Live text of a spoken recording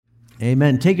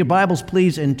Amen. Take your Bibles,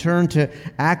 please, and turn to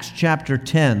Acts chapter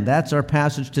 10. That's our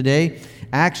passage today.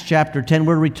 Acts chapter 10.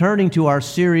 We're returning to our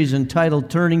series entitled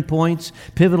Turning Points,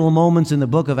 Pivotal Moments in the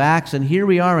book of Acts. And here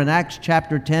we are in Acts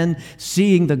chapter 10,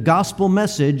 seeing the gospel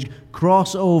message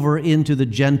cross over into the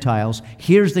Gentiles.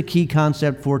 Here's the key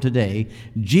concept for today.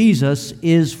 Jesus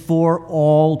is for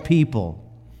all people.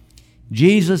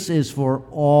 Jesus is for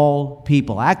all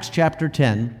people. Acts chapter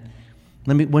 10.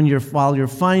 While you're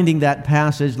finding that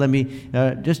passage, let me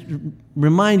just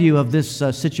remind you of this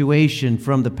situation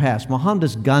from the past.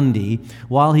 Mohandas Gandhi,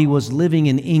 while he was living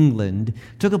in England,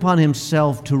 took upon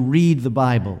himself to read the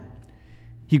Bible.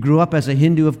 He grew up as a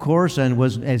Hindu, of course, and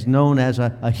was as known as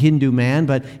a Hindu man,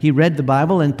 but he read the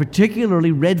Bible and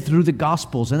particularly read through the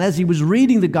Gospels. And as he was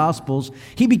reading the Gospels,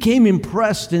 he became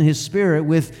impressed in his spirit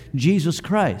with Jesus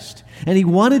Christ. And he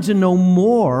wanted to know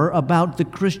more about the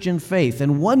Christian faith.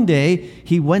 And one day,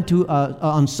 he went to,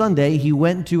 on Sunday, he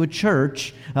went to a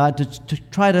church to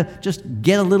try to just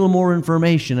get a little more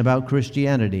information about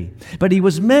Christianity. But he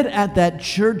was met at that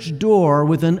church door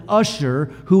with an usher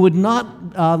who would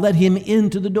not let him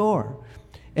into the door.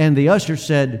 And the usher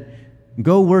said,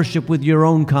 "Go worship with your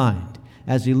own kind,"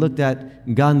 as he looked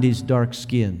at Gandhi's dark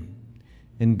skin.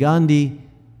 And Gandhi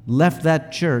left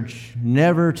that church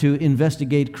never to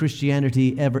investigate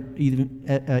Christianity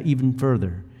even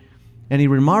further. And he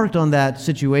remarked on that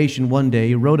situation one day.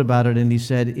 He wrote about it and he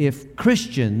said, if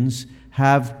Christians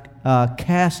have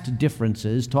caste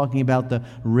differences, talking about the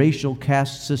racial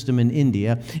caste system in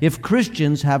India, if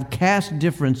Christians have caste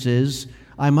differences,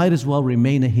 I might as well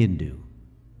remain a Hindu.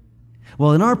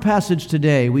 Well, in our passage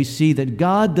today, we see that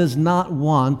God does not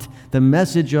want the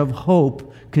message of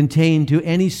hope contained to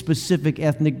any specific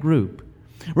ethnic group.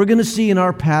 We're going to see in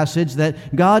our passage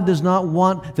that God does not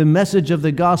want the message of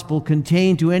the gospel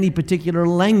contained to any particular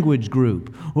language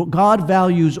group. God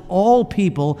values all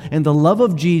people, and the love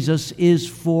of Jesus is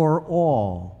for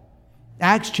all.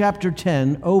 Acts chapter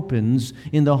 10 opens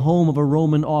in the home of a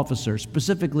Roman officer,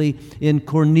 specifically in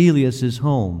Cornelius'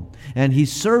 home. And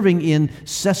he's serving in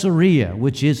Caesarea,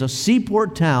 which is a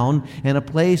seaport town and a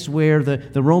place where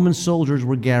the Roman soldiers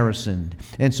were garrisoned.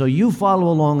 And so you follow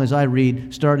along as I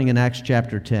read, starting in Acts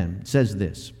chapter 10. It says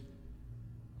this.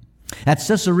 At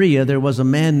Caesarea there was a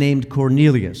man named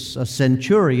Cornelius, a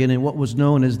centurion in what was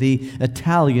known as the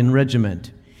Italian regiment.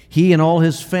 He and all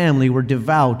his family were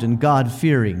devout and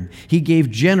God-fearing. He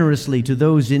gave generously to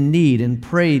those in need and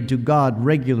prayed to God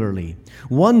regularly.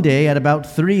 One day at about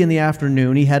 3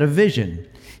 p.m, he had a vision.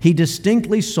 He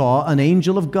distinctly saw an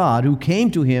angel of God who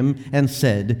came to him and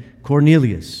said,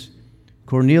 "Cornelius."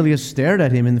 Cornelius stared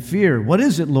at him in fear. "What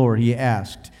is it, Lord?" he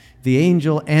asked. The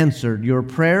angel answered, "Your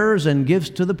prayers and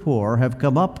gifts to the poor have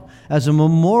come up as a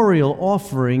memorial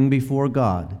offering before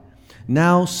God.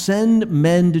 Now send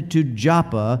men to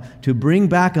Joppa to bring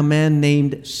back a man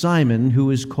named Simon who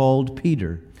is called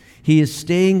Peter. He is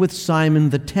staying with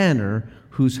Simon the tanner,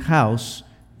 whose house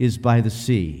is by the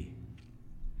sea."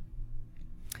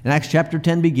 And Acts chapter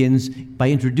 10 begins by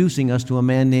introducing us to a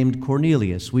man named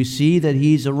Cornelius. We see that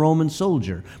he's a Roman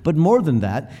soldier. But more than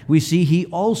that, we see he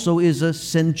also is a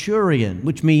centurion,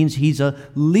 which means he's a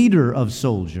leader of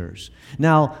soldiers.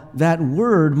 Now, that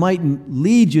word might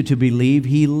lead you to believe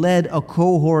he led a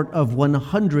cohort of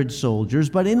 100 soldiers,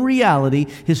 but in reality,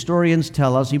 historians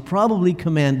tell us he probably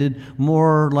commanded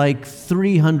more like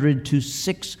 300 to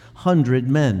 600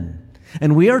 men.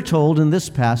 And we are told in this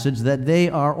passage that they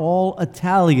are all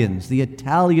Italians, the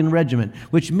Italian regiment,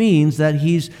 which means that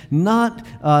he's not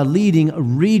leading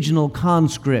regional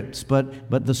conscripts,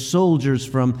 but the soldiers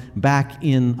from back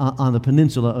on the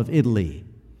peninsula of Italy.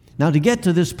 Now, to get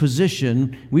to this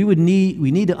position, we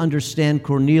need to understand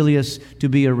Cornelius to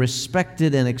be a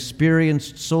respected and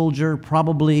experienced soldier,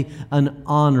 probably an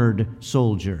honored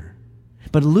soldier.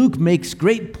 But Luke makes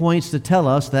great points to tell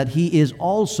us that he is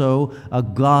also a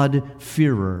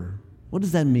God-fearer. What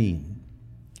does that mean?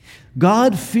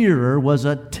 God-fearer was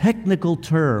a technical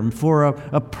term for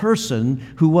a person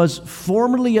who was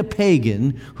formerly a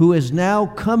pagan who is now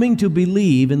coming to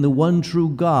believe in the one true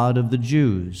God of the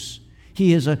Jews.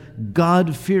 He is a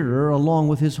God-fearer along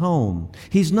with his home.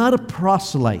 He's not a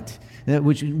proselyte,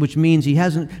 which means he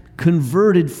hasn't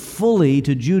converted fully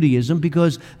to Judaism,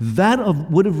 because that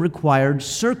would have required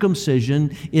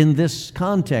circumcision in this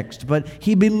context. But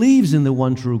he believes in the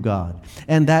one true God,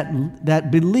 and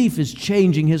that belief is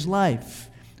changing his life.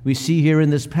 We see here in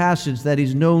this passage that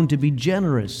he's known to be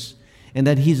generous and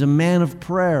that he's a man of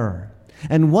prayer.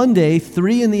 And one day,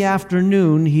 3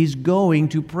 p.m, he's going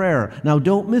to prayer. Now,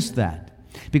 don't miss that,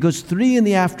 Because 3 in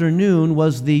the afternoon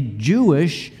was the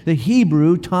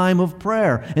Hebrew time of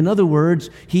prayer. In other words,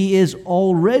 he is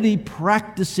already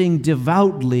practicing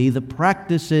devoutly the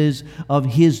practices of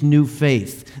his new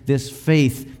faith, this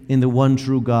faith in the one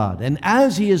true God. And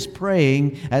as he is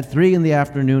praying at 3 in the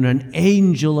afternoon, an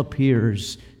angel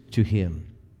appears to him.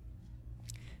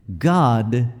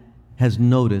 God has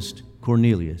noticed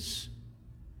Cornelius.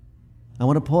 I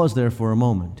want to pause there for a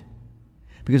moment,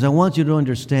 because I want you to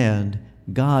understand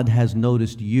God has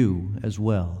noticed you as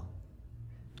well.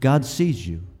 God sees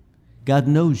you. God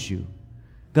knows you.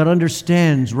 God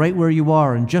understands right where you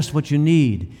are and just what you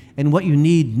need and what you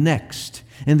need next.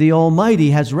 And the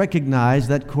Almighty has recognized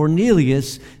that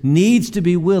Cornelius needs to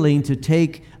be willing to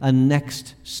take a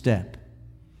next step.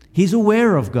 He's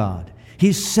aware of God.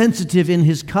 He's sensitive in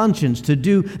his conscience to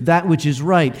do that which is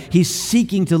right. He's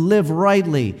seeking to live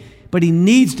rightly, but he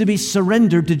needs to be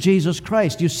surrendered to Jesus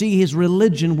Christ. You see, his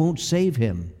religion won't save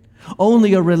him.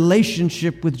 Only a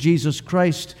relationship with Jesus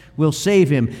Christ will save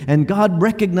him. And God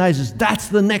recognizes that's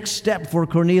the next step for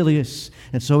Cornelius.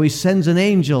 And so he sends an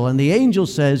angel, and the angel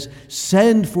says,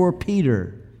 "Send for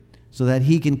Peter so that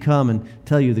he can come and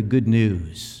tell you the good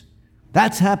news."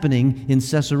 That's happening in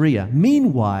Caesarea.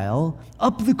 Meanwhile,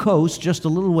 up the coast, just a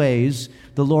little ways,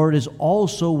 the Lord is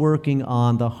also working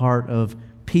on the heart of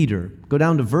Peter. Go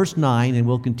down to verse 9 and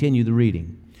we'll continue the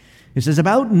reading. It says,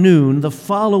 "About noon the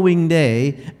following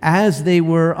day, as they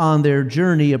were on their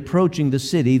journey approaching the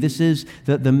city," this is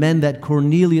the men that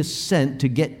Cornelius sent to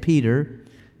get Peter.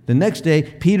 "The next day,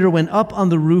 Peter went up on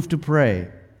the roof to pray.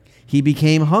 He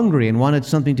became hungry and wanted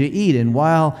something to eat, and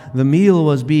while the meal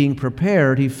was being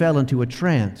prepared, he fell into a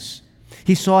trance.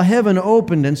 He saw heaven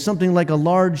opened and something like a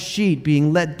large sheet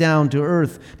being let down to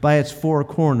earth by its 4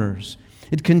 corners.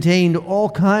 It contained all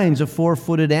kinds of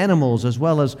 4-footed animals, as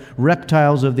well as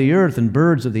reptiles of the earth and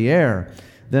birds of the air.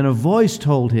 Then a voice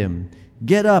told him,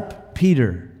 'Get up,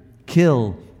 Peter,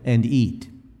 kill and eat.'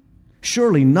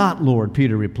 'Surely not, Lord,'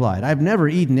 Peter replied. 'I've never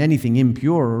eaten anything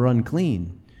impure or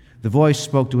unclean.' The voice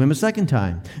spoke to him a second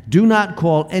time. 'Do not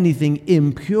call anything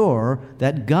impure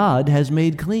that God has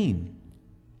made clean.'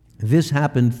 This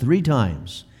happened 3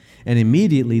 times, and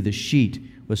immediately the sheet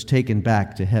was taken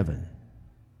back to heaven."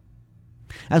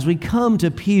 As we come to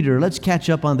Peter, let's catch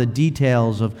up on the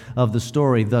details of the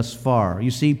story thus far.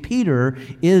 You see, Peter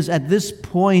is at this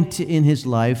point in his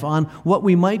life on what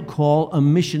we might call a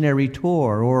missionary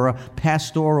tour or a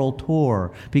pastoral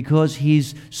tour, because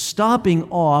he's stopping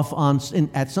off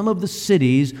at some of the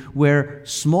cities where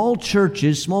small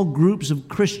churches, small groups of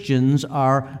Christians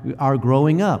are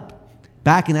growing up.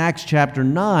 Back in Acts chapter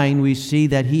 9, we see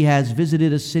that he has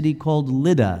visited a city called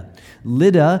Lydda.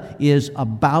 Lydda is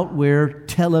about where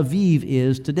Tel Aviv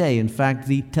is today. In fact,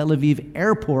 the Tel Aviv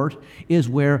airport is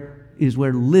where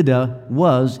Lydda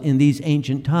was in these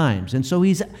ancient times. And so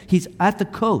he's at the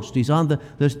coast. He's on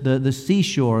the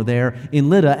seashore there in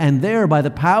Lydda. And there, by the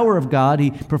power of God,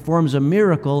 he performs a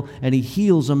miracle and he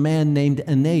heals a man named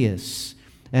Aeneas.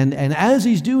 And as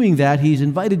he's doing that, he's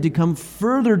invited to come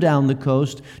further down the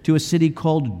coast to a city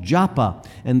called Joppa.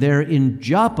 And there in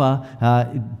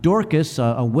Joppa, Dorcas,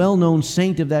 a well-known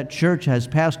saint of that church, has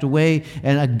passed away.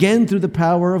 And again, through the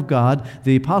power of God,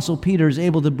 the Apostle Peter is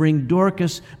able to bring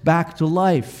Dorcas back to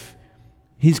life.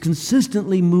 He's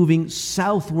consistently moving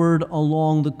southward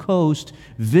along the coast,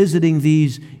 visiting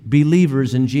these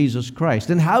believers in Jesus Christ.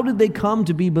 And how did they come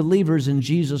to be believers in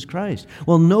Jesus Christ?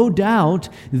 Well, no doubt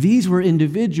these were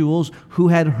individuals who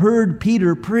had heard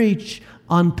Peter preach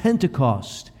on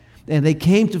Pentecost. And they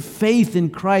came to faith in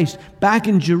Christ back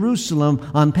in Jerusalem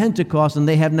on Pentecost, and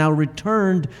they have now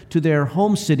returned to their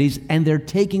home cities, and they're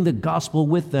taking the gospel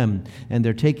with them, and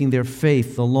they're taking their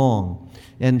faith along.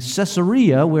 And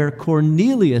Caesarea, where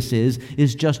Cornelius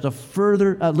is just a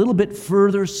little bit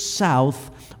further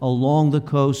south along the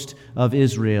coast of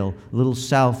Israel, a little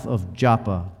south of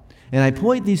Joppa. And I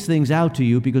point these things out to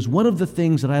you because one of the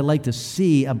things that I like to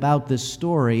see about this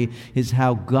story is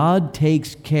how God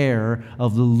takes care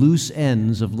of the loose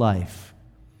ends of life.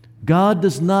 God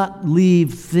does not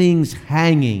leave things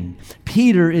hanging.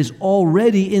 Peter is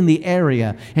already in the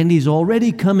area, and he's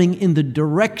already coming in the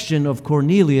direction of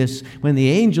Cornelius when the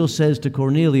angel says to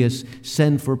Cornelius,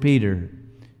 "Send for Peter."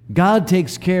 God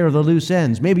takes care of the loose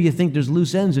ends. Maybe you think there's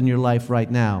loose ends in your life right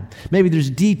now. Maybe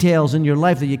there's details in your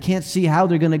life that you can't see how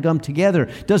they're going to come together.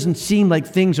 Doesn't seem like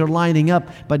things are lining up,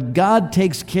 but God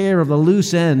takes care of the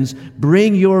loose ends.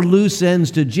 Bring your loose ends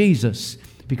to Jesus,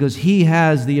 because he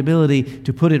has the ability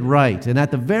to put it right. And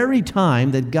at the very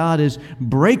time that God is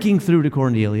breaking through to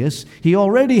Cornelius, he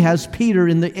already has Peter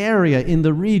in the area, in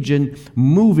the region,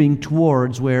 moving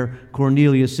towards where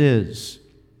Cornelius is.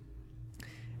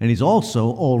 And he's also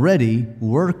already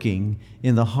working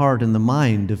in the heart and the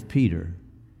mind of Peter.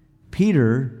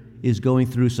 Peter is going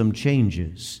through some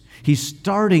changes. He's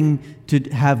starting to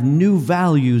have new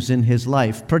values in his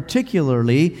life.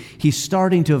 Particularly, he's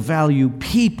starting to value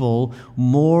people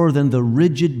more than the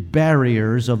rigid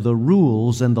barriers of the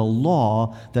rules and the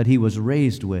law that he was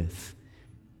raised with.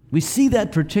 We see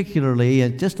that particularly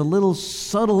at just a little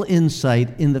subtle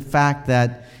insight in the fact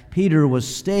that Peter was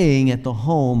staying at the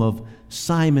home of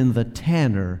Simon the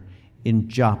tanner in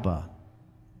Joppa.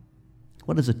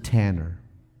 What is a tanner?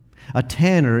 A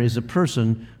tanner is a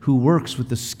person who works with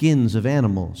the skins of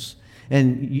animals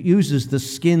and uses the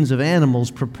skins of animals,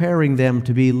 preparing them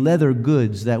to be leather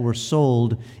goods that were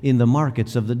sold in the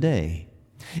markets of the day.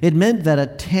 It meant that a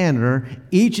tanner,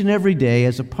 each and every day,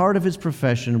 as a part of his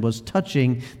profession, was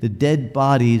touching the dead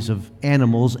bodies of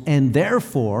animals and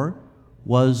therefore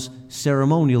was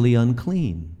ceremonially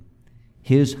unclean.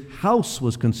 His house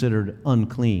was considered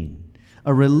unclean.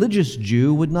 A religious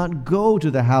Jew would not go to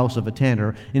the house of a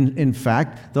tanner. In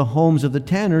fact, the homes of the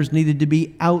tanners needed to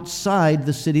be outside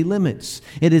the city limits.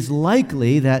 It is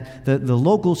likely that the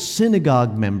local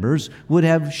synagogue members would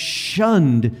have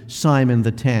shunned Simon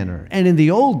the tanner. And in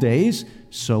the old days,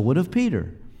 so would have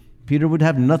Peter. Peter would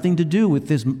have nothing to do with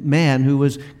this man who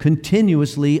was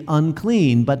continuously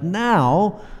unclean. But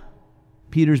now,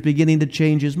 Peter's beginning to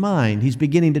change his mind. He's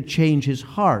beginning to change his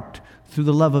heart through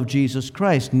the love of Jesus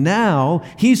Christ. Now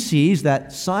he sees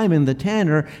that Simon the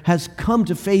tanner has come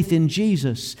to faith in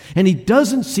Jesus, and he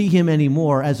doesn't see him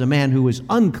anymore as a man who is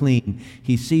unclean.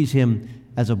 He sees him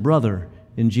as a brother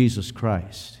in Jesus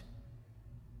Christ.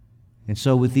 And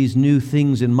so with these new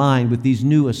things in mind, with these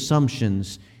new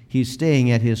assumptions, he's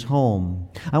staying at his home.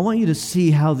 I want you to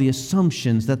see how the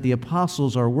assumptions that the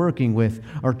apostles are working with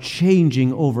are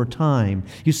changing over time.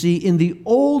 You see, in the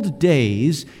old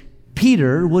days,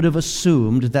 Peter would have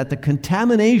assumed that the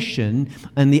contamination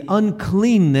and the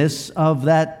uncleanness of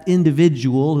that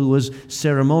individual who was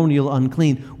ceremonial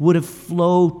unclean would have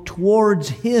flowed towards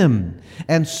him.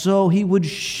 And so he would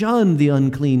shun the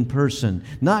unclean person,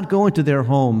 not go into their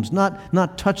homes,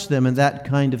 not touch them and that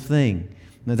kind of thing.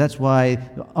 Now, that's why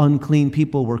unclean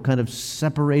people were kind of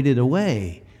separated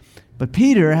away. But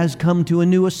Peter has come to a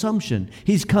new assumption.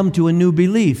 He's come to a new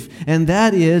belief, and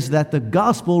that is that the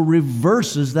gospel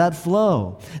reverses that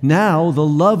flow. Now, the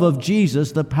love of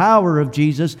Jesus, the power of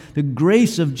Jesus, the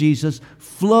grace of Jesus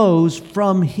flows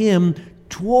from him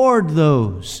toward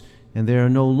those, and they are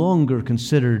no longer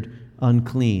considered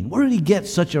unclean. Where did he get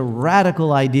such a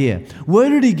radical idea? Where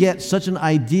did he get such an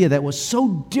idea that was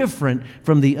so different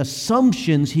from the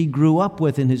assumptions he grew up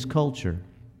with in his culture?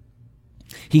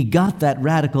 He got that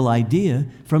radical idea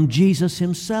from Jesus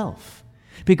himself,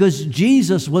 because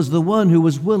Jesus was the one who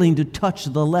was willing to touch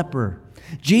the leper.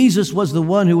 Jesus was the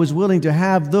one who was willing to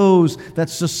have those that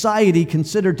society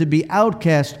considered to be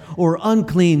outcast or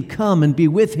unclean come and be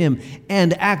with him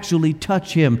and actually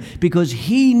touch him, because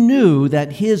he knew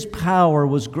that his power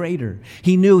was greater.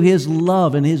 He knew his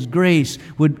love and his grace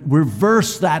would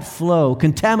reverse that flow.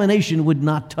 Contamination would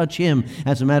not touch him.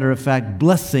 As a matter of fact,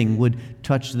 blessing would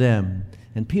touch them.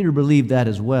 And Peter believed that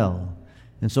as well.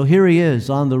 And so here he is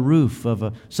on the roof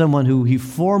of someone who he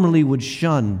formerly would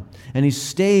shun, and he's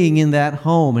staying in that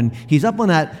home, and he's up on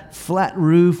that flat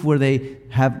roof where they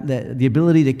have the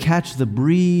ability to catch the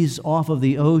breeze off of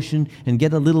the ocean and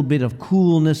get a little bit of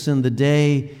coolness in the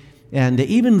day. And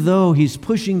even though he's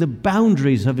pushing the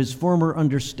boundaries of his former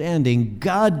understanding,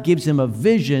 God gives him a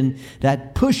vision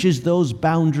that pushes those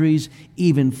boundaries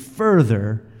even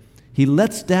further. He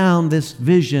lets down this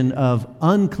vision of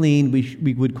unclean,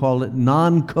 we would call it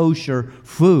non-kosher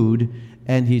food,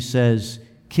 and he says,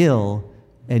 kill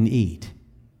and eat.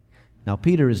 Now,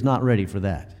 Peter is not ready for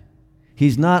that.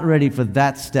 He's not ready for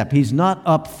that step. He's not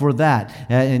up for that.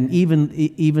 And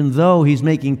even though he's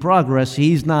making progress,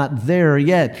 he's not there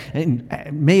yet. And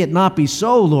may it not be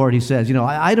so, Lord, he says.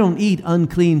 I don't eat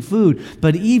unclean food,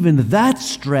 but even that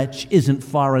stretch isn't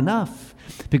far enough.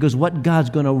 Because what God's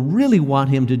going to really want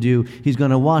him to do, he's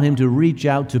going to want him to reach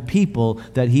out to people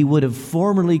that he would have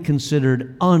formerly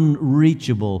considered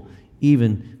unreachable,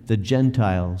 even the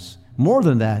Gentiles. More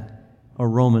than that, a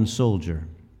Roman soldier.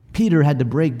 Peter had to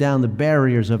break down the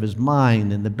barriers of his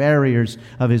mind and the barriers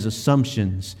of his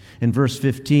assumptions. In verse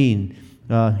 15,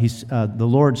 the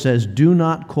Lord says, "Do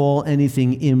not call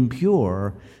anything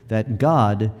impure that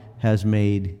God has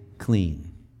made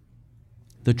clean."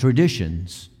 The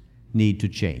traditions need to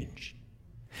change.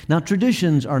 Now,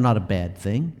 traditions are not a bad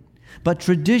thing, but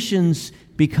traditions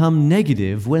become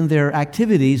negative when they're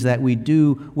activities that we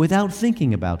do without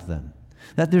thinking about them.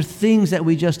 That there are things that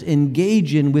we just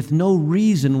engage in with no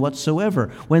reason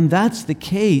whatsoever. When that's the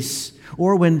case,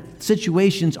 or when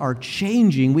situations are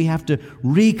changing, we have to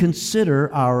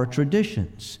reconsider our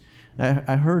traditions.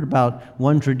 I heard about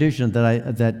one tradition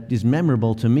that is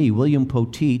memorable to me. William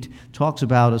Poteet talks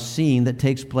about a scene that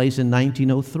takes place in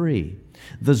 1903.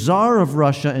 The Tsar of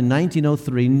Russia in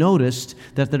 1903 noticed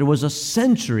that there was a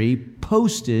sentry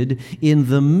posted in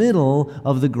the middle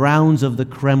of the grounds of the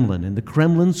Kremlin. In the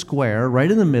Kremlin square, right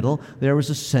in the middle, there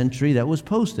was a sentry that was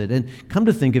posted. And come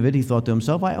to think of it, he thought to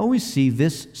himself, I always see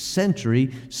this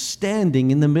sentry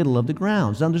standing in the middle of the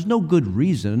grounds. Now, there's no good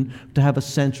reason to have a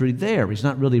sentry there. He's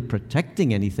not really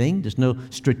protecting anything. There's no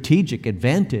strategic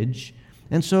advantage.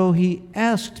 And so he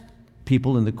asked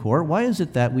people in the court, why is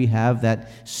it that we have that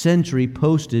sentry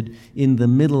posted in the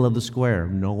middle of the square?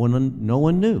 No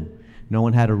one knew. No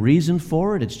one had a reason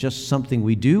for it. It's just something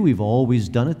we do. We've always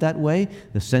done it that way.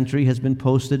 The sentry has been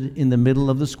posted in the middle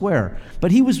of the square.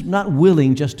 But he was not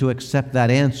willing just to accept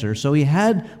that answer, so he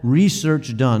had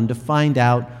research done to find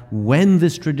out when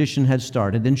this tradition had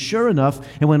started. And sure enough,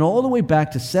 it went all the way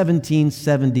back to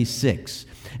 1776,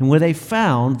 and where they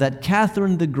found that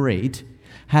Catherine the Great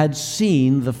had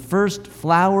seen the first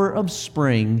flower of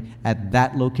spring at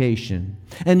that location.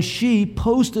 And she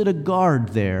posted a guard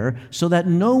there so that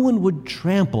no one would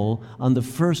trample on the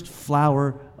first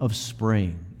flower of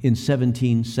spring in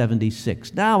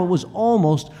 1776. Now, it was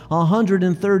almost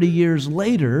 130 years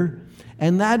later,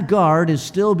 and that guard is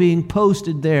still being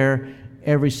posted there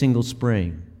every single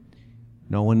spring.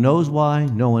 No one knows why.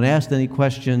 No one asked any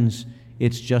questions.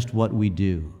 It's just what we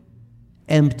do.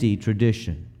 Empty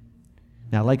tradition.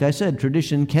 Now, like I said,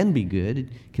 tradition can be good.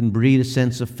 It can breed a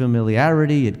sense of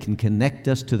familiarity. It can connect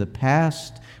us to the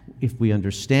past. If we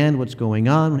understand what's going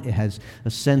on, it has a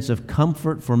sense of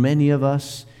comfort for many of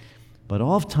us. But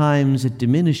oftentimes it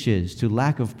diminishes to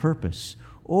lack of purpose,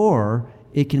 or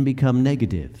it can become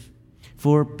negative.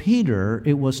 For Peter,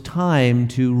 it was time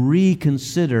to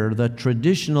reconsider the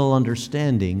traditional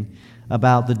understanding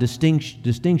about the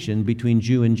distinction between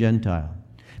Jew and Gentile,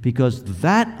 because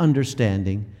that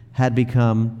understanding had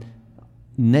become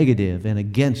negative and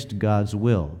against God's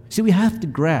will. See, we have to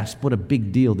grasp what a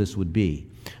big deal this would be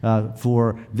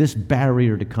for this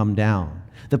barrier to come down.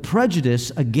 The prejudice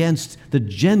against the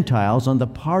Gentiles on the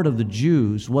part of the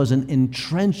Jews was an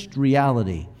entrenched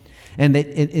reality. And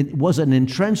it was an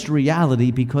entrenched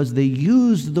reality because they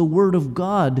used the Word of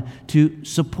God to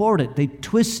support it. They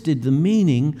twisted the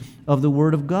meaning of the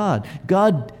Word of God.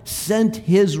 God sent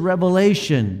His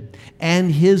revelation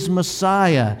and His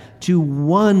Messiah to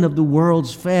one of the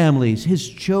world's families, His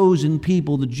chosen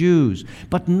people, the Jews,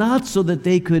 but not so that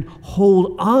they could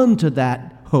hold on to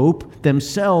that hope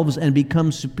themselves and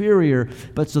become superior,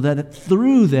 but so that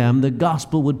through them the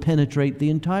gospel would penetrate the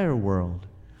entire world.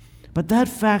 But that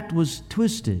fact was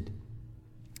twisted.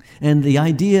 And the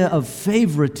idea of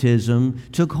favoritism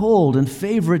took hold, and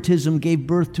favoritism gave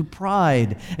birth to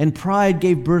pride, and pride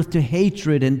gave birth to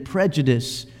hatred and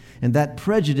prejudice. And that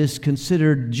prejudice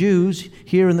considered Jews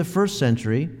here in the first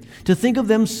century to think of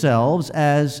themselves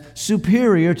as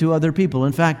superior to other people.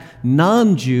 In fact,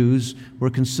 non-Jews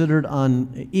were considered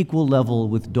on equal level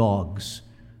with dogs,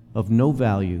 of no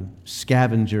value,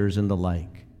 scavengers and the like.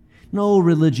 No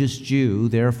religious Jew,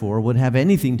 therefore, would have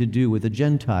anything to do with a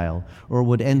Gentile or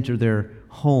would enter their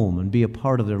home and be a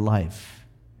part of their life.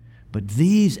 But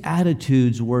these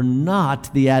attitudes were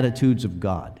not the attitudes of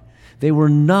God. They were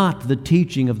not the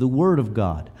teaching of the Word of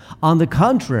God. On the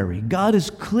contrary, God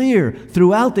is clear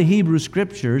throughout the Hebrew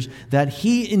Scriptures that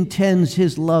He intends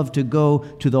His love to go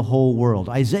to the whole world.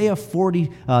 Isaiah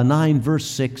 49 verse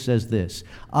 6 says this,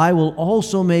 I will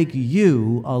also make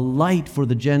you a light for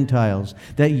the Gentiles,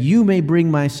 that you may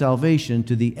bring my salvation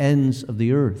to the ends of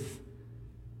the earth.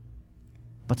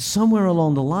 But somewhere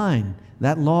along the line,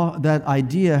 that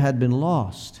idea had been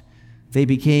lost. They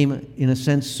became, in a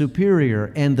sense,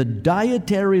 superior, and the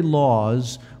dietary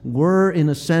laws were, in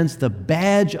a sense, the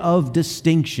badge of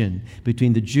distinction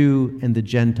between the Jew and the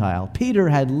Gentile. Peter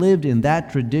had lived in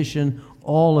that tradition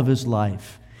all of his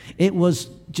life. It was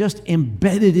just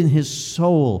embedded in his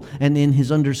soul and in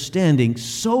his understanding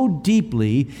so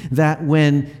deeply that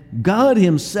when God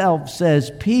Himself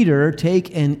says, Peter,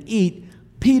 take and eat,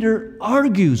 Peter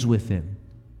argues with Him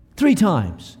 3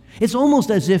 times. It's almost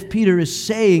as if Peter is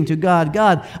saying to God,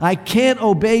 God, I can't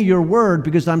obey your word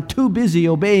because I'm too busy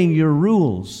obeying your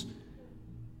rules.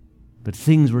 But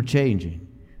things were changing.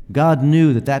 God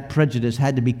knew that prejudice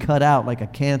had to be cut out like a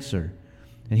cancer.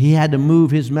 And He had to move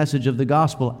His message of the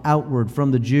gospel outward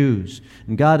from the Jews.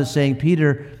 And God is saying,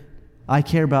 Peter, I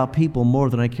care about people more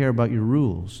than I care about your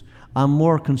rules. I'm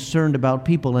more concerned about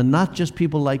people, and not just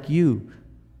people like you,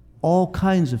 all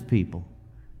kinds of people,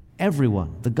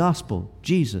 everyone. The gospel,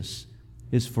 Jesus,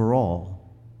 is for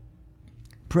all.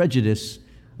 Prejudice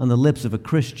on the lips of a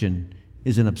Christian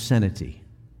is an obscenity.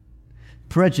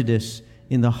 Prejudice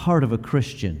in the heart of a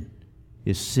Christian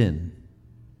is sin.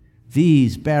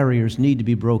 These barriers need to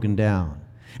be broken down.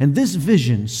 And this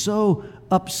vision so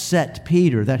upset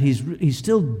Peter that he's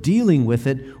still dealing with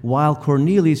it while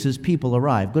Cornelius' people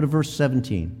arrive. Go to verse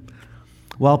 17.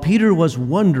 While Peter was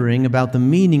wondering about the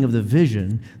meaning of the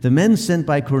vision, the men sent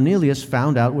by Cornelius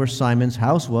found out where Simon's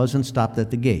house was and stopped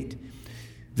at the gate.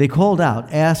 They called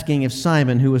out, asking if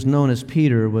Simon, who was known as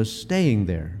Peter, was staying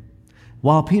there.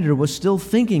 While Peter was still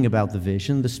thinking about the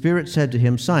vision, the Spirit said to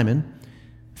him, Simon,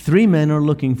 3 men are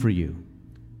looking for you.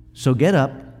 So get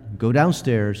up, go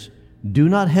downstairs. Do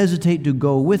not hesitate to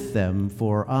go with them,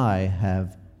 for I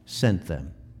have sent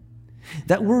them.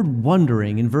 That word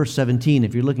wondering in verse 17,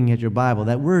 if you're looking at your Bible,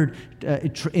 that word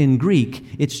in Greek,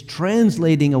 it's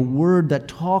translating a word that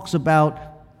talks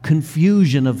about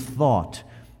confusion of thought.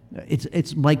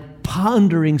 It's like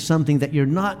pondering something that you're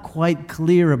not quite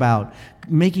clear about,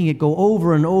 making it go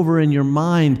over and over in your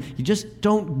mind. You just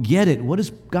don't get it. What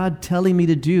is God telling me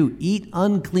to do? Eat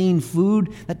unclean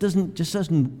food? That just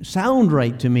doesn't sound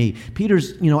right to me.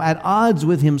 Peter's, at odds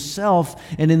with himself,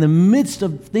 and in the midst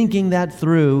of thinking that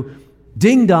through,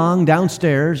 ding dong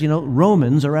downstairs,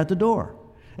 Romans are at the door.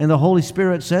 And the Holy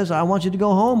Spirit says, I want you to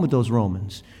go home with those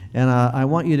Romans. And I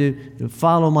want you to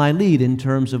follow my lead in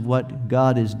terms of what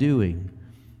God is doing.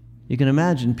 You can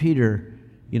imagine Peter,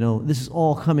 this is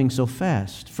all coming so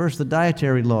fast. First the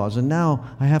dietary laws, and now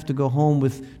I have to go home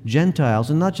with Gentiles.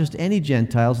 And not just any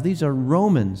Gentiles. These are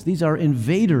Romans. These are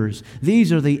invaders.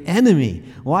 These are the enemy.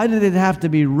 Why did it have to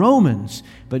be Romans?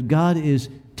 But God is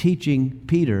teaching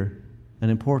Peter an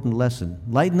important lesson.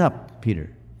 Lighten up,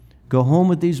 Peter. Go home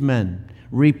with these men.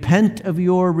 Repent of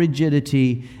your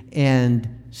rigidity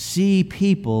and see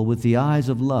people with the eyes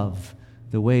of love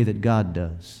the way that God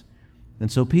does.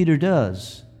 And so Peter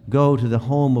does go to the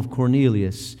home of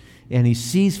Cornelius, and he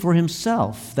sees for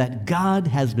himself that God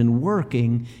has been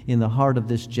working in the heart of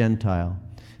this Gentile.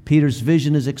 Peter's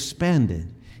vision is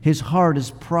expanded. His heart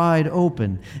is pried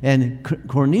open. And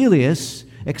Cornelius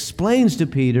explains to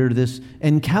Peter this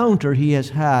encounter he has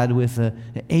had with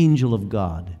an angel of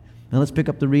God. Now let's pick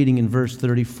up the reading in verse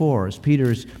 34 as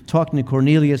Peter is talking to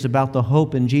Cornelius about the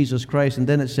hope in Jesus Christ. And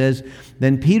then it says,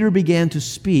 Then Peter began to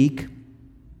speak,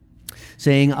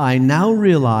 saying, I now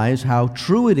realize how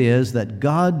true it is that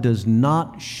God does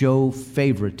not show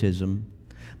favoritism,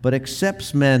 but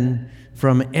accepts men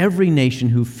from every nation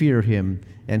who fear him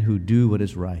and who do what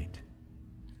is right.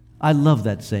 I love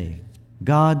that saying.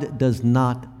 God does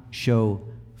not show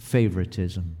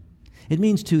favoritism. It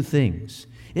means 2 things.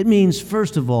 It means,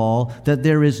 first of all, that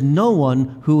there is no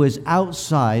one who is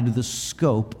outside the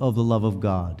scope of the love of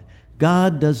God.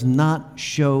 God does not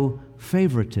show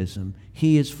favoritism.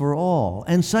 He is for all.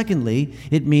 And secondly,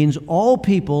 it means all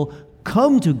people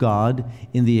come to God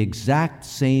in the exact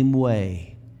same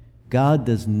way. God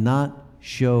does not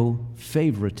show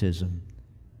favoritism.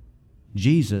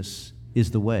 Jesus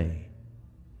is the way.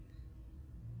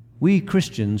 We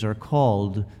Christians are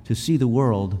called to see the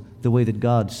world the way that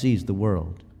God sees the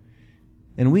world.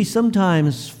 And we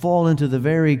sometimes fall into the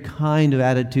very kind of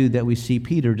attitude that we see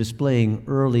Peter displaying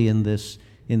early in this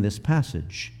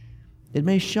passage. It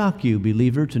may shock you,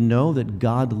 believer, to know that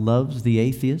God loves the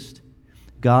atheist.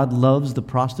 God loves the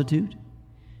prostitute.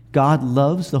 God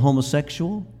loves the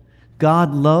homosexual.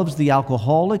 God loves the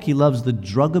alcoholic. He loves the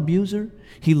drug abuser.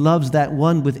 He loves that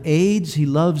one with AIDS. He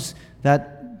loves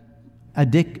that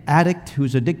addict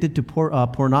who's addicted to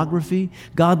pornography.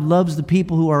 God loves the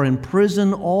people who are in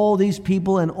prison. All these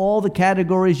people and all the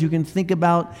categories you can think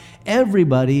about.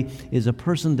 Everybody is a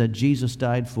person that Jesus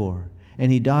died for. And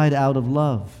he died out of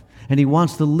love. And he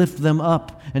wants to lift them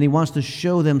up. And he wants to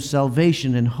show them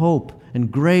salvation and hope and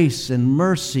grace and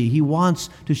mercy. He wants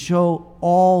to show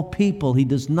all people. He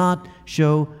does not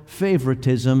show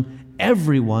favoritism.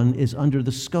 Everyone is under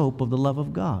the scope of the love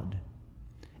of God.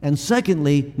 And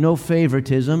secondly, no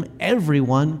favoritism.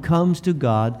 Everyone comes to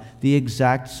God the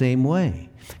exact same way.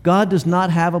 God does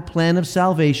not have a plan of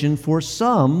salvation for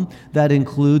some that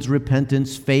includes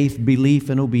repentance, faith, belief,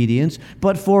 and obedience,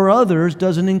 but for others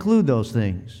doesn't include those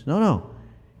things. No.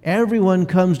 Everyone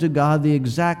comes to God the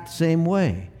exact same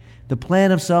way. The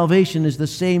plan of salvation is the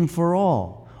same for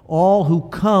all. All who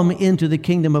come into the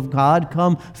kingdom of God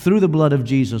come through the blood of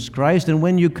Jesus Christ. And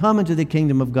when you come into the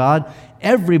kingdom of God,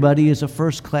 everybody is a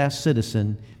first-class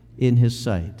citizen in his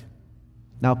sight.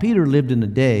 Now, Peter lived in a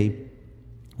day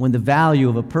when the value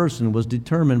of a person was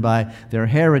determined by their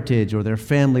heritage or their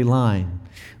family line.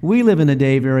 We live in a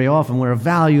day very often where a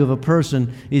value of a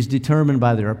person is determined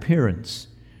by their appearance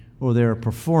or their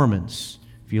performance.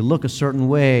 If you look a certain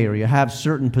way or you have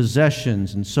certain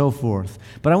possessions and so forth.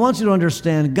 But I want you to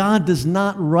understand, God does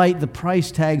not write the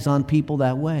price tags on people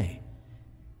that way.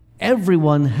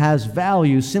 Everyone has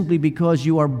value simply because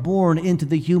you are born into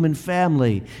the human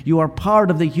family. You are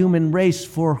part of the human race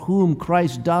for whom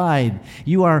Christ died.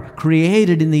 You are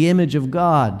created in the image of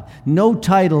God. No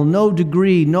title, no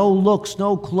degree, no looks,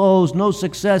 no clothes, no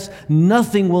success,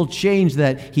 nothing will change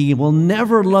that. He will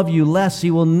never love you less. He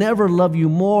will never love you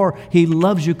more. He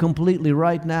loves you completely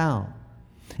right now.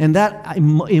 And that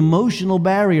emotional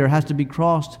barrier has to be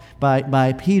crossed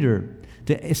by Peter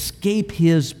to escape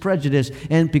his prejudice,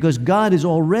 and because God is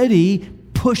already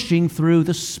pushing through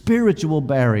the spiritual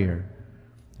barrier.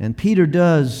 And Peter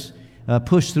does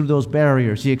push through those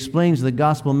barriers. He explains the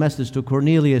gospel message to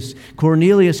Cornelius.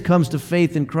 Cornelius comes to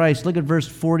faith in Christ. Look at verse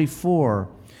 44.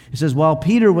 It says, while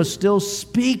Peter was still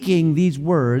speaking these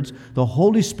words, the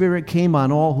Holy Spirit came on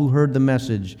all who heard the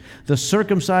message. The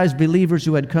circumcised believers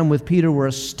who had come with Peter were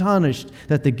astonished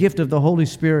that the gift of the Holy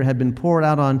Spirit had been poured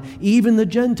out on even the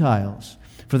Gentiles,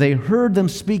 for they heard them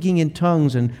speaking in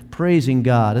tongues and praising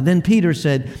God. And then Peter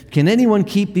said, can anyone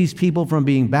keep these people from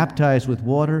being baptized with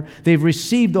water? They've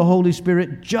received the Holy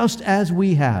Spirit just as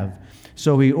we have.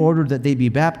 So he ordered that they be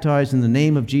baptized in the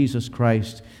name of Jesus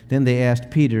Christ. Then they asked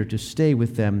Peter to stay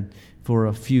with them for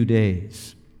a few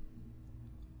days.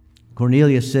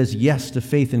 Cornelius says yes to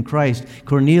faith in Christ.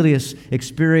 Cornelius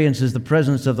experiences the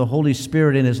presence of the Holy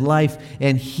Spirit in his life,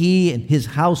 and he and his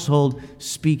household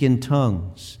speak in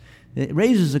tongues. It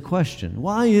raises a question.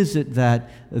 Why is it that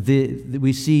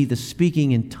we see the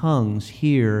speaking in tongues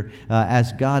here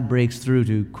as God breaks through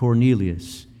to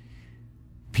Cornelius?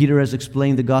 Peter has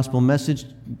explained the gospel message.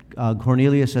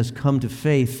 Cornelius has come to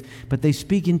faith, but they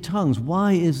speak in tongues.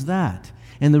 Why is that?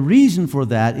 And the reason for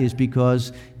that is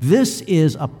because this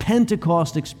is a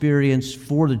Pentecost experience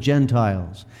for the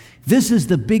Gentiles. This is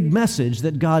the big message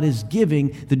that God is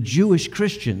giving the Jewish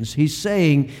Christians. He's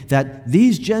saying that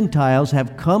these Gentiles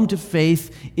have come to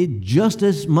faith just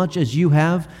as much as you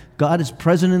have. God is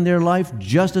present in their life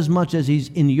just as much as He's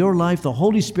in your life. The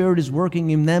Holy Spirit is working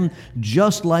in them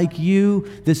just like you.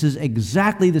 This is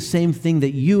exactly the same thing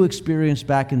that you experienced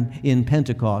back in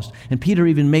Pentecost. And Peter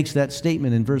even makes that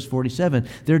statement in verse 47.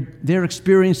 They're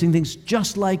experiencing things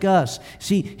just like us.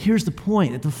 See, here's the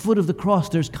point. At the foot of the cross,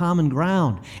 there's common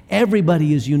ground.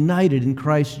 Everybody is united in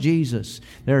Christ Jesus.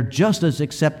 They're just as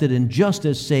accepted and just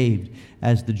as saved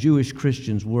as the Jewish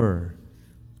Christians were.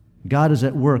 God is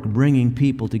at work bringing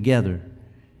people together,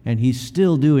 and He's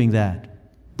still doing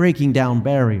that, breaking down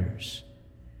barriers.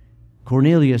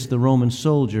 Cornelius, the Roman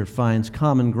soldier, finds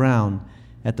common ground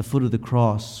at the foot of the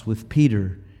cross with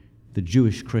Peter, the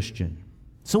Jewish Christian.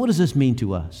 So what does this mean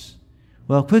to us?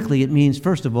 Well, quickly, it means,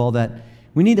 first of all, that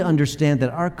we need to understand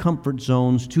that our comfort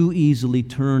zones too easily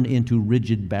turn into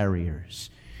rigid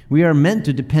barriers. We are meant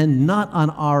to depend not on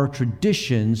our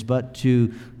traditions, but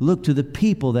to look to the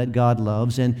people that God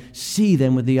loves and see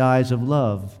them with the eyes of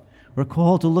love. We're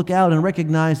called to look out and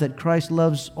recognize that Christ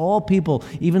loves all people,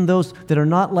 even those that are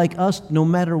not like us, no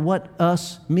matter what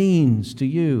us means to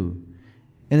you.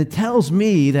 And it tells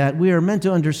me that we are meant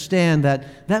to understand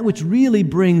that which really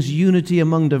brings unity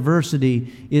among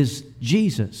diversity is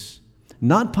Jesus,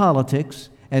 not politics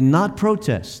and not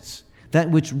protests. That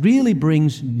which really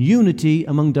brings unity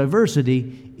among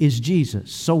diversity is Jesus.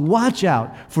 So watch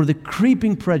out for the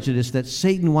creeping prejudice that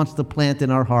Satan wants to plant in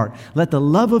our heart. Let the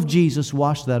love of Jesus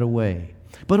wash that away.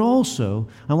 But also,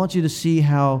 I want you to see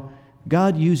how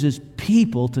God uses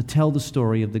people to tell the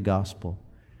story of the gospel.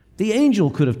 The angel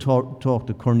could have talked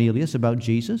to Cornelius about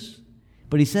Jesus,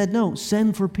 but he said, no,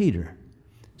 send for Peter,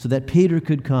 so that Peter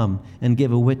could come and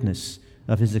give a witness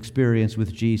of his experience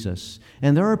with Jesus.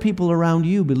 And there are people around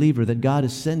you, believer, that God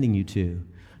is sending you to.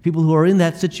 People who are in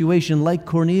that situation like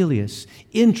Cornelius,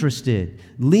 interested,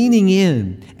 leaning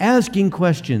in, asking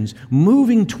questions,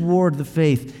 moving toward the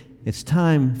faith. It's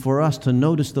time for us to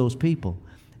notice those people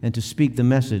and to speak the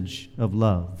message of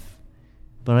love.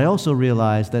 But I also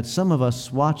realize that some of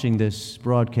us watching this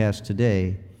broadcast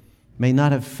today may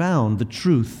not have found the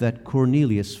truth that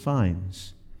Cornelius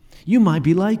finds. You might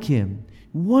be like him,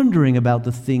 wondering about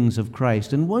the things of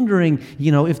Christ and wondering,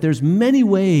 if there's many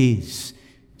ways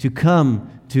to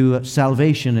come to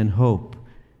salvation and hope.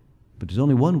 But there's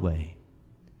only one way,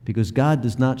 because God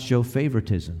does not show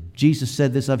favoritism. Jesus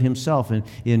said this of Himself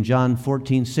in John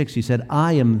 14:6. He said,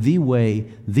 I am the way,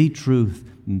 the truth,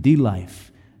 the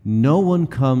life. No one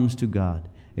comes to God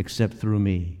except through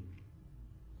me.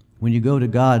 When you go to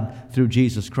God through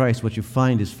Jesus Christ, what you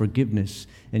find is forgiveness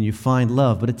and you find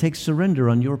love. But it takes surrender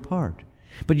on your part.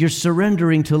 But you're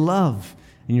surrendering to love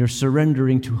and you're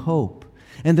surrendering to hope.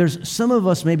 And there's some of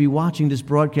us maybe watching this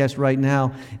broadcast right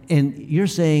now, and you're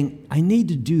saying, I need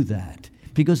to do that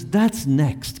because that's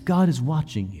next. God is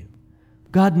watching you.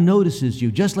 God notices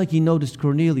you just like He noticed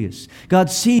Cornelius. God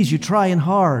sees you trying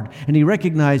hard, and He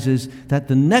recognizes that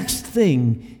the next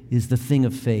thing is the thing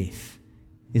of faith.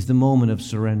 Is the moment of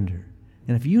surrender.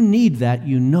 And if you need that,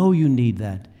 you know you need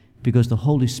that because the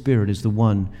Holy Spirit is the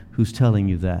one who's telling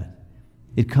you that.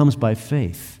 It comes by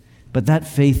faith, but that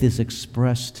faith is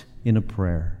expressed in a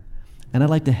prayer. And I'd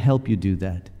like to help you do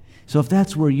that. So if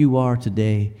that's where you are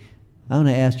today, I want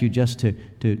to ask you just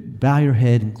to bow your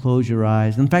head and close your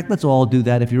eyes. In fact, let's all do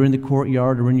that. If you're in the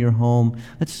courtyard or in your home,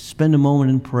 let's spend a moment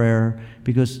in prayer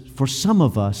because for some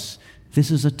of us,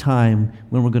 this is a time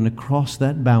when we're going to cross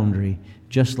that boundary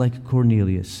just like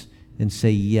Cornelius, and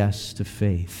say yes to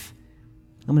faith.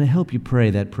 I'm going to help you pray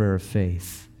that prayer of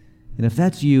faith. And if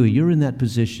that's you, you're in that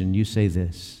position, you say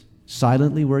this,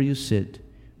 silently where you sit,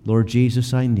 Lord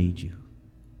Jesus, I need you.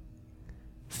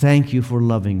 Thank you for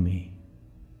loving me.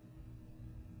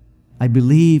 I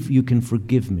believe you can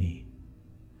forgive me.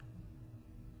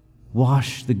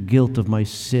 Wash the guilt of my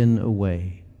sin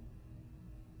away.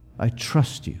 I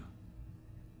trust you.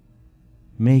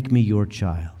 Make me your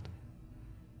child.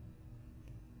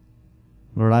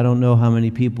 Lord, I don't know how many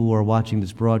people who are watching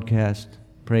this broadcast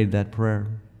prayed that prayer,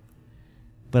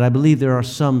 but I believe there are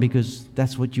some because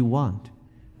that's what you want.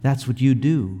 That's what you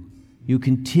do. You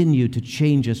continue to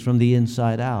change us from the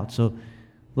inside out. So,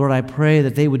 Lord, I pray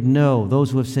that they would know,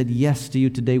 those who have said yes to you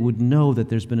today would know that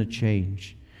there's been a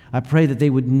change. I pray that they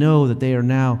would know that they are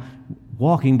now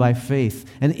walking by faith.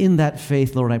 And in that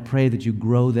faith, Lord, I pray that you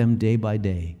grow them day by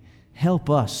day. Help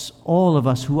us, all of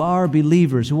us who are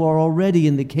believers, who are already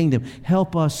in the kingdom,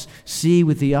 help us see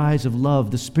with the eyes of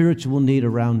love the spiritual need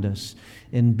around us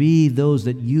and be those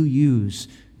that you use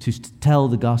to tell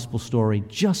the gospel story,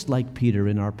 just like Peter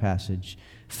in our passage.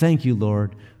 Thank you,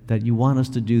 Lord, that you want us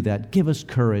to do that. Give us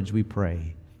courage, we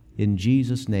pray. In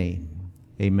Jesus' name,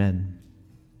 amen.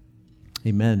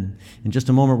 Amen. In just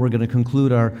a moment, we're going to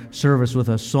conclude our service with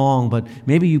a song, but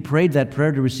maybe you prayed that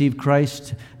prayer to receive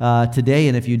Christ today,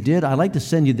 and if you did, I'd like to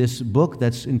send you this book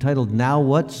that's entitled Now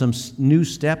What? Some New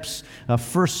Steps,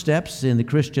 First Steps in the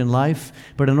Christian Life.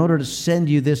 But in order to send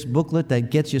you this booklet that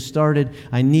gets you started,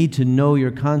 I need to know your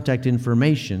contact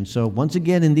information. So once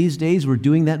again, in these days, we're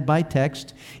doing that by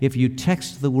text. If you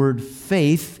text the word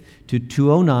faith to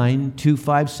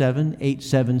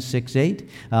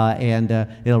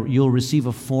 209-257-8768, you'll receive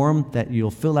a form that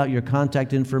you'll fill out your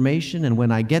contact information, and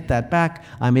when I get that back,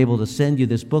 I'm able to send you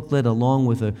this booklet along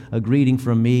with a greeting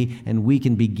from me, and we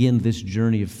can begin this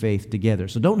journey of faith together.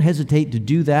 So don't hesitate to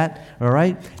do that, all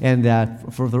right? And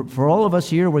for all of us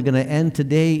here, we're going to end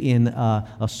today in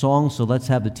a song, so let's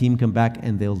have the team come back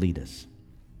and they'll lead us.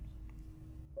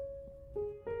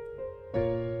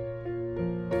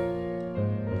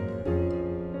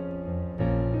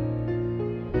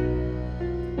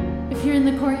 If you're in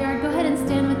the courtyard, go ahead and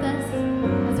stand with us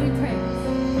as we pray.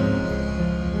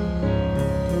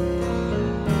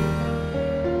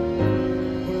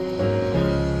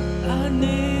 I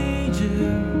need you,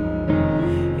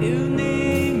 you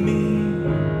need me.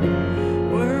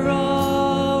 We're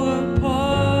all a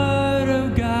part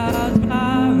of God's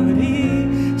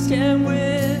body. Stand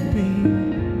with me,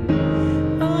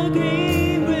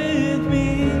 agree with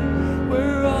me.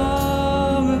 We're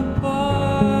all a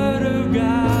part of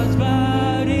God's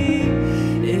body.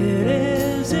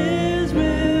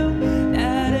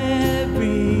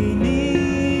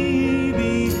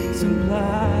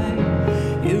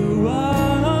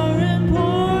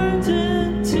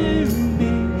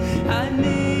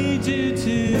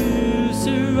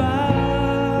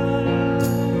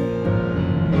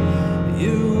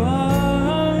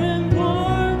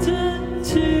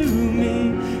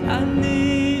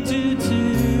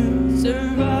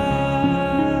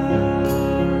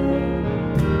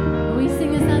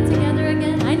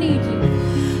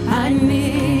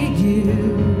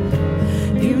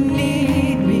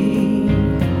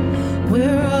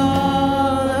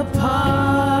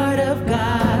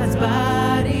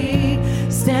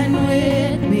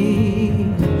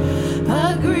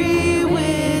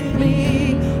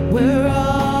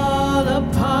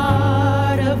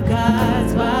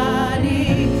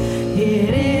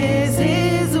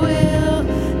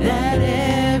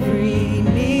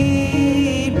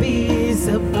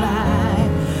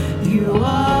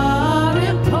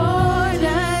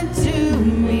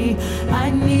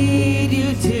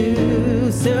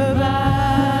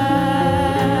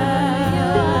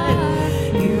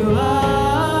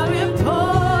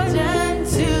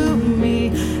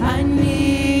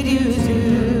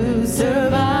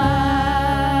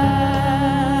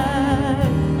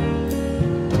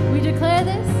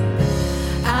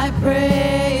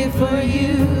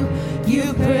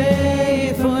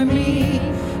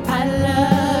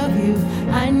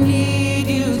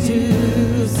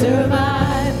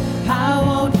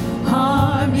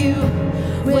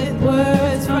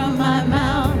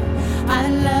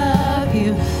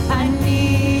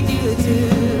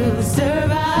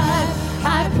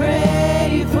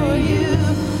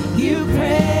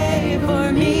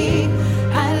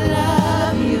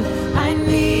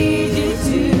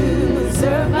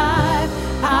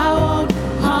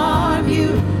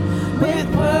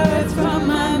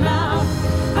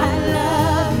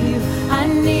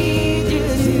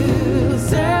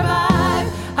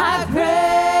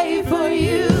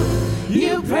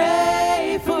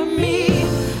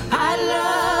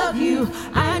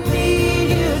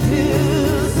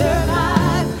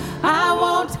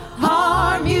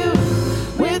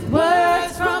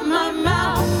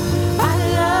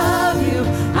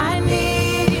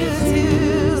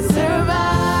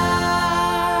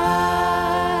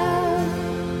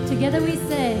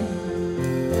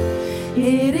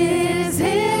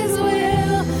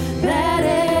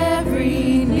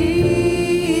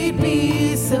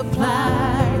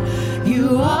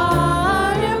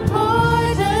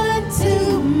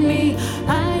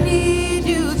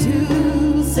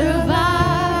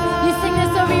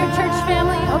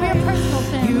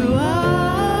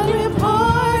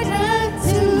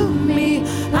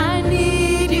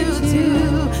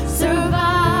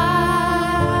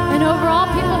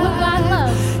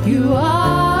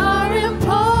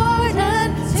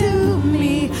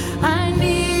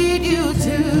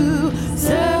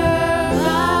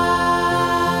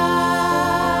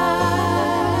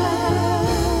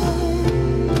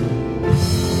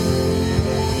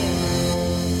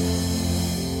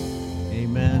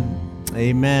 Amen.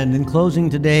 Amen. In closing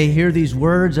today, hear these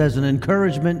words as an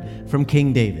encouragement from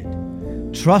King David.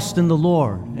 Trust in the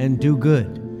Lord and do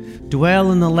good.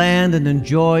 Dwell in the land and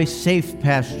enjoy safe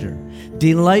pasture.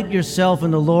 Delight yourself in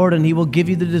the Lord, and He will give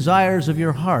you the desires of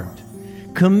your heart.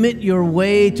 Commit your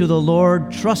way to the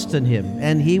Lord, trust in Him,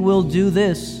 and He will do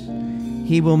this.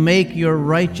 He will make your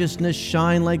righteousness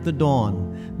shine like the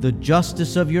dawn, the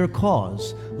justice of your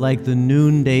cause like the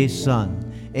noonday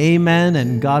sun. Amen,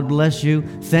 and God bless you.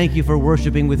 Thank you for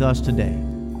worshiping with us today.